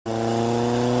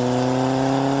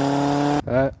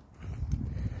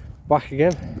Back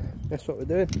again. Guess what we're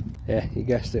doing? Yeah, you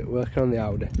guessed it, working on the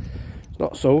Audi. It's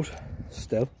not sold,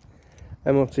 still.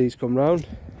 MOT's come round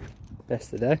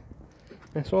yesterday.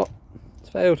 Guess what? It's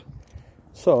failed.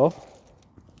 So,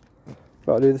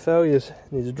 got to do the failures.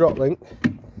 Needs a drop link.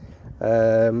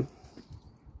 I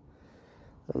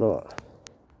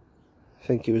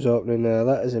think he was opening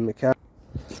letters in my car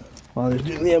while he was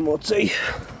doing the MOT.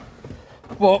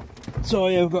 But, so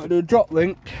yeah, we've got to do a drop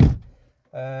link.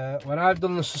 When I've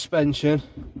done the suspension,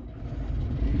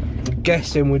 I'm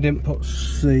guessing we didn't put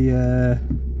the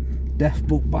def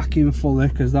book back in fully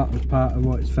because that was part of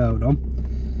what it's failed on.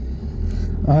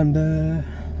 And the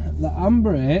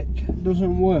handbrake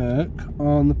doesn't work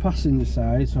on the passenger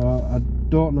side, so I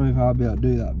don't know if I'll be able to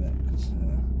do that bit because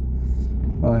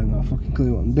I haven't got a fucking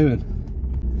clue what I'm doing.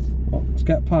 But let's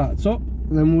get parts up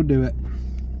and then we'll do it.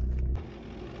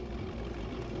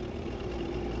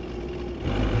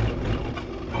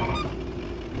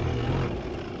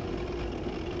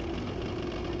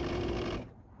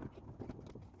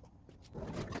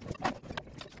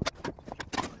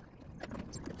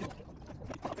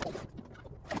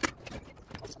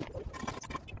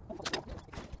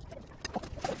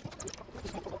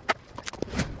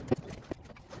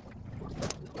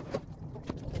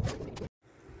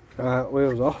 Right,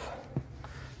 wheels off.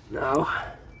 Now,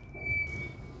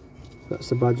 that's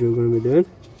the badge we're going to be doing.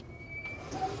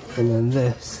 And then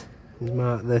this is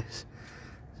marked this.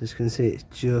 As you can see, it's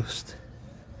just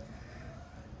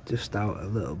out a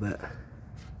little bit.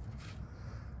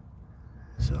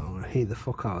 So I'm going to heat the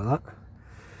fuck out of that.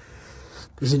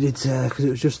 Because it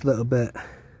was just a little bit.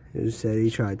 It was he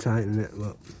tried tightening it,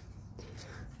 but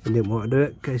he didn't want to do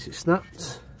it in case it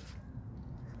snapped.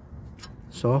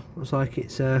 So, looks like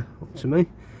it's up to me.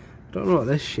 Don't know what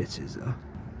this shit is though.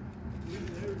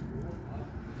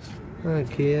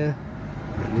 Like here,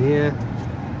 and here.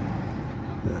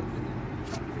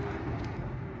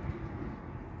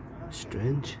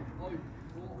 Strange.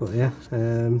 But yeah,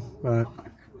 right,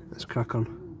 let's crack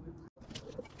on.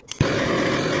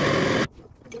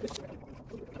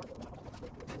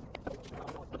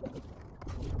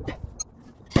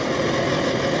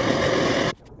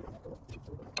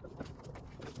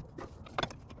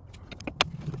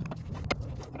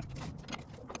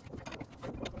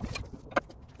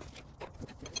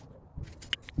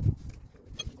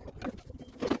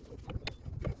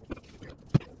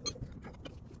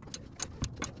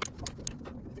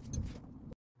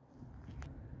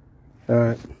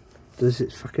 Alright,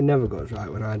 it fucking never goes right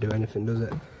when I do anything, does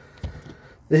it?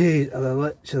 These are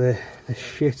literally the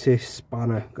shittest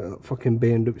spanner. Got that fucking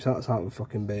BMW, that's out of a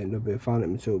fucking BMW, I found it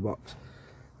in my toolbox.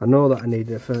 I know that I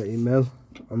needed a 13mm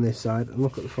on this side, and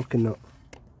look at the fucking nut.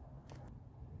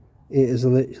 It has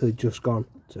literally just gone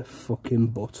to fucking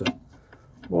butter.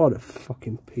 What a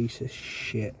fucking piece of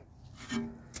shit.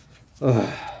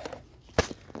 Ugh.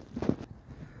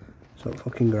 So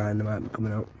fucking grinder might be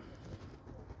coming out.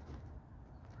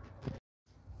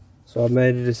 So I've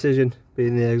made a decision,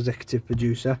 being the executive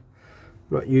producer.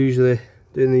 I'm not usually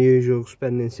doing the usual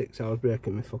spending 6 hours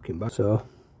breaking my fucking back. So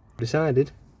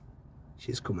decided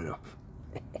she's coming off.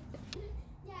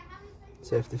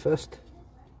 Safety first.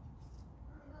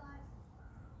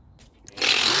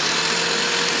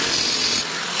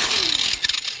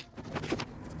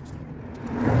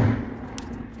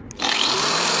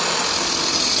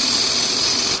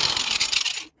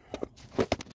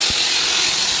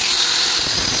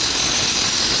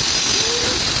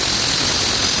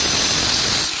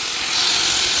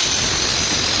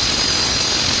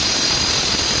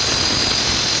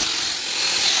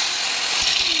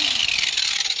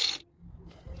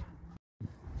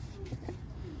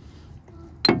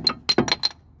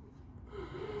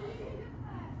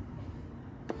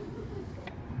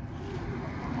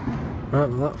 Right,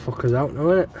 well that fucker's out now,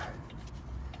 innit?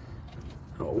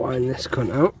 I'll wind this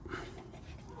cunt out.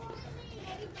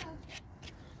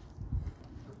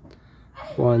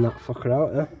 Wind that fucker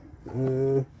out, yeah?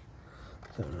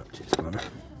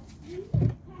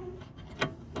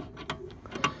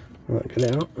 Right, get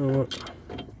it out. Right.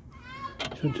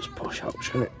 Should just push out,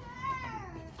 shouldn't it?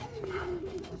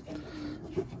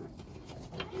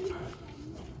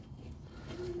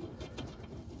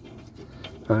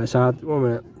 Right, it's hard, 1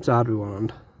 minute, it's hard with one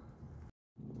hand.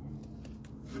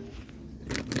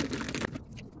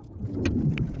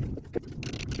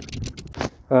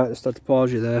 Right, just had to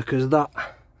pause you there because that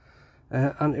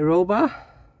anti-roll bar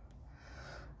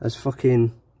has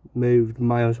fucking moved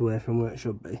miles away from where it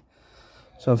should be.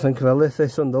 So I think if I lift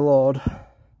this under load,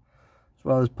 as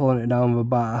well as pulling it down with a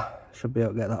bar, I should be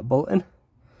able to get that bolt in.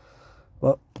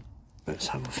 But let's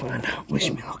have a find out.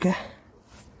 Wish me luck, eh?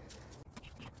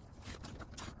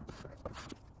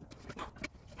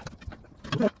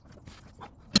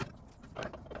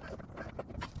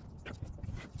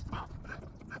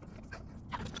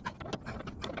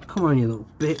 Come on, you little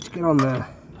bitch, get on there.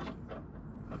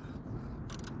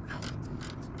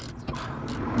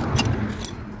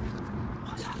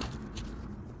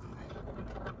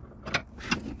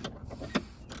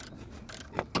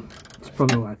 It's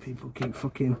probably why people keep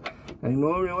fucking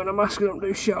ignoring me when I'm asking them to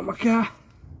do shit on my car.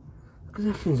 Because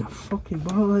everything's a fucking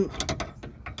ball ache.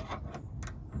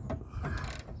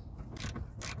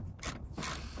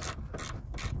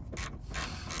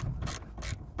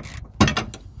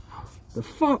 The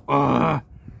fuck? Ah!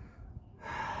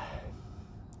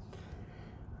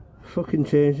 Fucking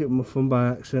changed it with my phone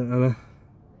by accident, Anna.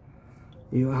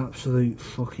 You absolute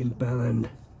fucking bellend.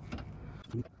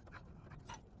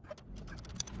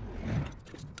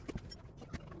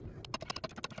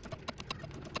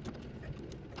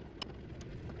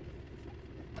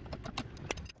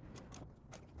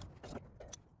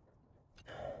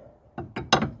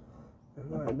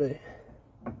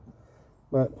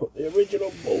 Might put the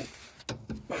original bolt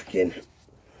back in.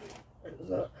 How's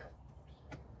that?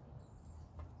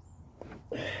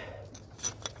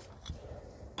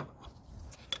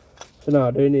 So now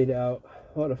I do need it out.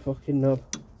 What a fucking knob.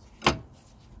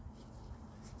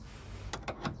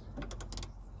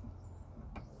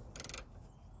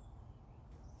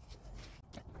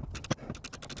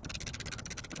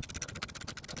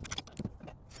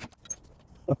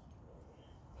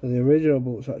 So the original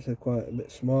bolt's actually quite a bit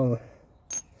smaller.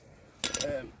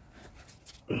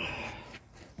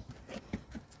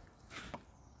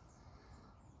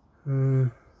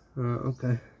 Right,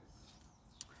 okay.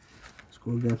 Let's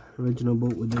go again. Original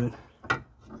bolt we're doing.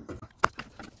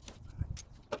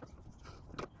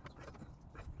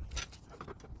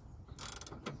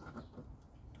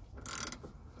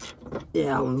 Yeah,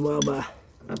 that one's well better.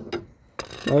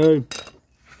 Boom.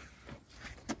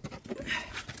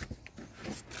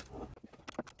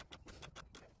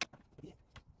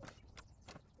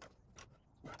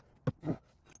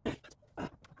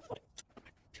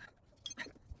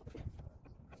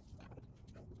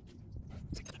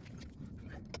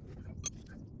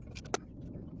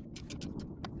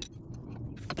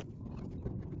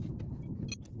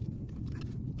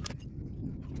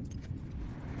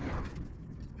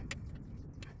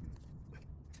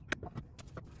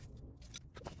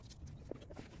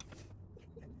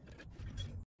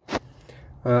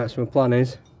 Alright, so my plan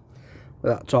is,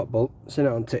 with that top bolt, seen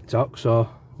it on TikTok, so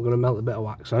we're going to melt a bit of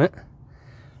wax on it.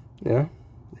 Yeah,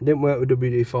 it didn't work with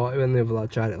WD-40 when the other lad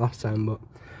tried it last time, but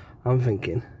I'm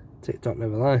thinking, TikTok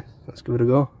never lies, let's give it a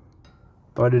go.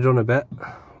 Already done a bit,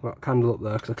 I've got a candle up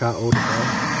there because I can't hold it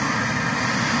there.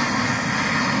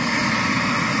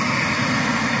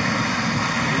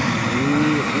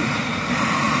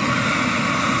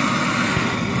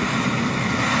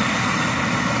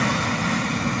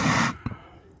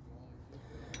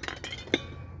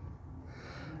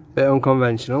 Bit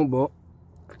unconventional, but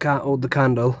I can't hold the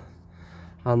candle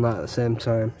on that at the same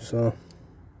time, so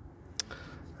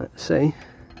let's see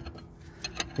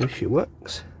if she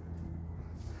works.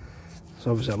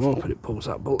 So obviously I'm hoping it pulls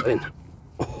that bolt in.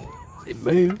 Oh, it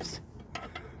moves.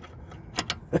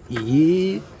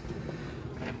 Yeah.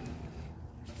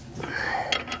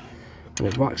 And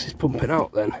if wax is pumping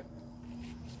out then.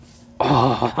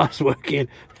 Oh, that's working.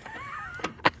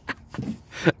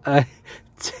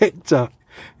 TikTok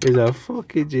is a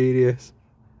fucking genius.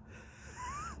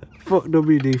 Fuck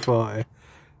WD-40.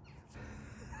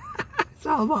 It's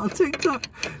all about TikTok.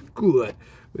 Good.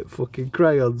 With fucking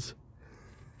crayons.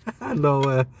 No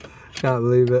way. Can't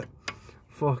believe it.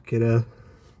 Fucking hell.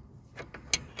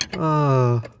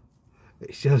 Ah.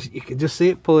 It's just, you can just see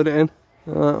it pulling it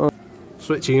in.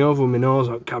 Switching over with my nose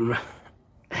on camera.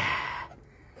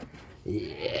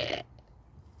 Yeah.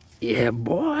 Yeah,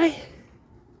 boy.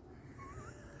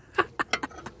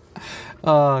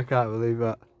 Oh, I can't believe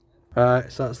that.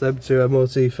 Alright, so that's them two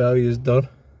MOT failures done.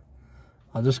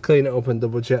 I'll just clean it up and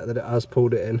double check that it has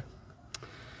pulled it in.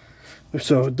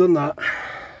 So we've done that.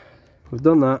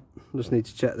 Just need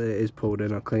to check that it is pulled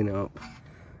in. I'll clean it up.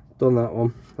 Done that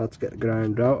one. Had to get the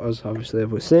grinder out, as obviously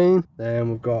we've seen. Then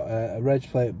we've got a reg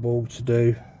plate bulb to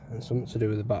do and something to do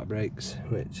with the back brakes,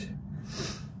 which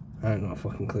I ain't got a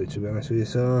fucking clue, to be honest with you.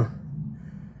 So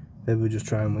maybe we'll just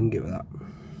try and wing it with that.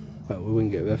 But we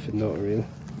wing it with everything, don't we, really?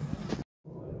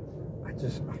 I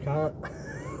can't.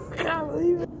 I can't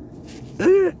believe it.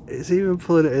 It's even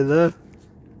pulling it in there.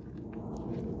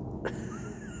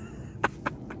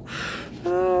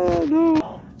 Oh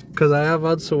no. Because I have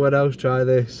had someone else try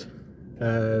this.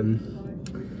 And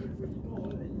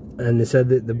they said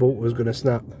that the bolt was going to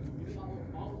snap.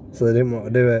 So they didn't want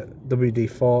to do it.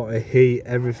 WD-40, heat,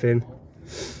 everything.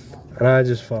 And I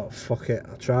just thought, fuck it,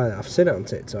 I'll try it. I've seen it on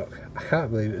TikTok. I can't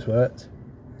believe it's worked.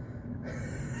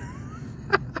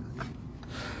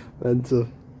 Mental.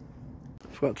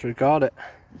 Forgot to record it.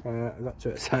 I got too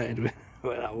excited with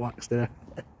that wax there.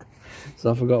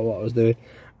 So I forgot what I was doing.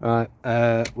 Right,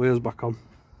 wheels back on.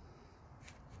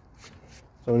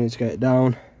 So we need to get it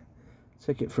down,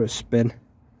 take it for a spin,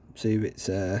 see if it's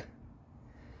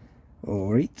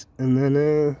alright, and then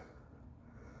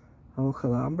have a look at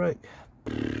that handbrake.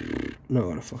 Not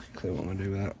got a fucking clue what I'm gonna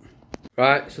do with that.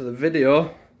 Right, so the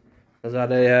video has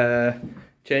had a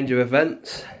change of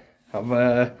events.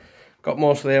 I've got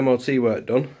most of the MOT work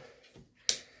done.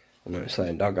 I know it's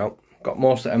letting dog out. Got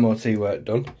most of the MOT work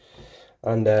done,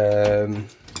 and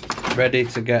ready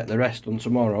to get the rest done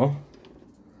tomorrow,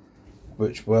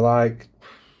 which we're like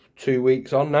 2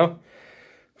 weeks on now,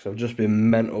 because I've just been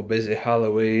mental busy.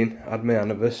 Halloween, had my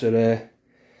anniversary,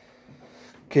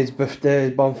 kids'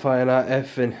 birthdays, bonfire night,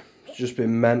 everything. It's just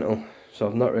been mental, so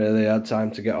I've not really had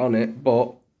time to get on it.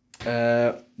 But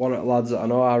one of the lads that I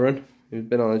know, Aaron, who's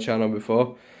been on the channel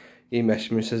before, he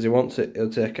messaged me, says he wants it, he'll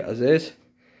take it as is.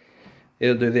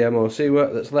 He'll do the MOT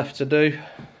work that's left to do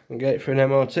and get it for an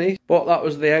MOT. But that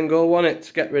was the end goal, wasn't it,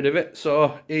 to get rid of it.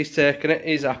 So he's taking it,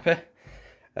 he's happy.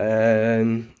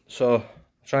 So I'll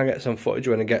try and get some footage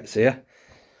when it gets here.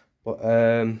 But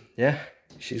yeah,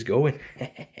 she's going.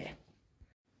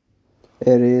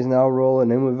 Here he is now, rolling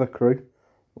in with the crew,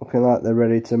 looking like they're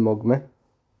ready to mug me.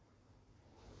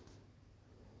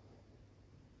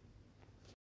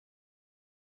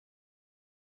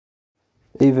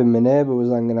 Even my neighbour was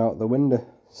hanging out the window,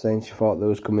 saying she thought they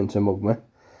was coming to mug me.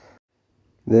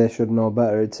 They should know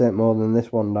better, it'd take more than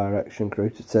this One Direction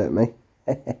crew to take me.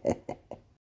 What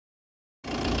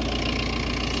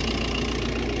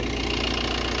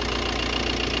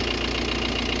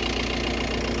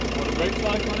the brakes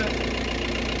like on it?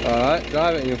 Alright,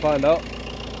 drive it and you'll find out.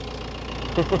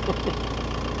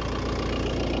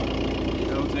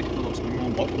 Don't take it for looks, we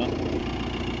won't watch that.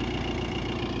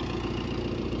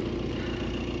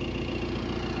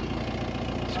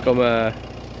 It's come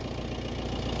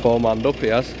 4-manned up, he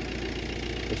has.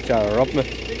 He's trying to rob me.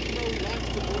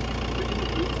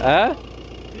 Eh?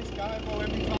 This guy will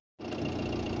every time.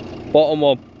 Bottom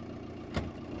one.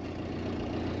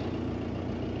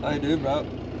 How you doing, bro?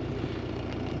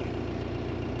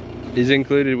 He's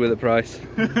included with the price.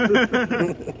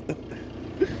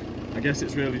 I guess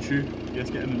it's really true. I guess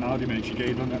getting an Audi makes you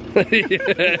gay, doesn't it?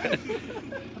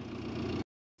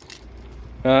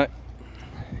 Yeah. Right,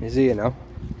 he's here now.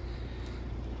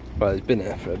 Well, he's been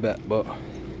here for a bit, but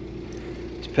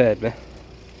he's paid me.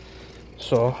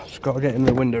 So, just got to get in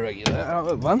the window regulator out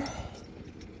of the van.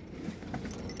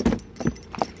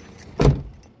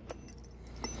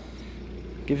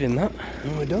 Give him that,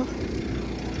 and we're done.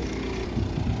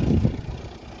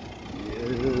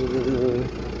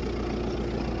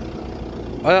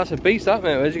 Oh, that's a beast, that,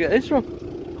 mate. Where'd you get this from?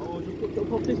 Oh, I just picked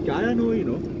up off this guy I know, you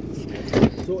know.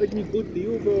 Sorted me good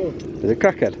deal, bro. Is it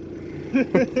crackhead?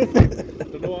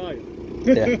 Don't know why.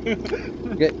 Yeah.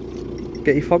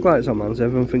 Get your fog lights on, man, so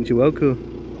everyone thinks you're well cool.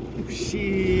 Oh,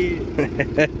 shit.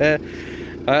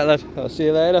 Alright, lad. I'll see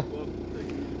you later.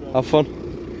 Well, have fun.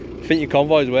 I think your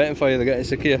convoy's waiting for you. They're getting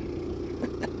sick of you. Do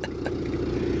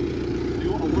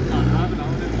what I want now, driving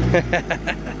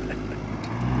out.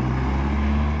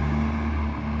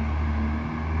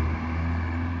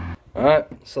 Alright,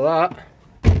 so that,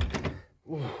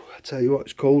 ooh, I tell you what,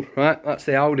 it's cold. Right, that's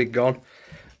the Audi gone.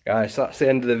 Guys, that's the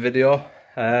end of the video.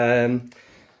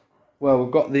 Well,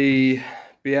 we've got the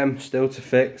BM still to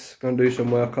fix. Gonna do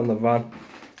some work on the van.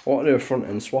 I want to do a front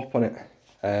end swap on it.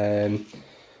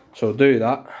 So we'll do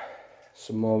that.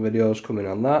 Some more videos coming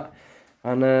on that.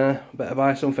 And better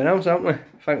buy something else, haven't we?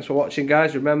 Thanks for watching,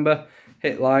 guys. Remember,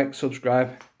 hit like,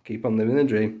 subscribe, keep on living the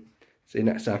dream. See you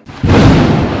next time.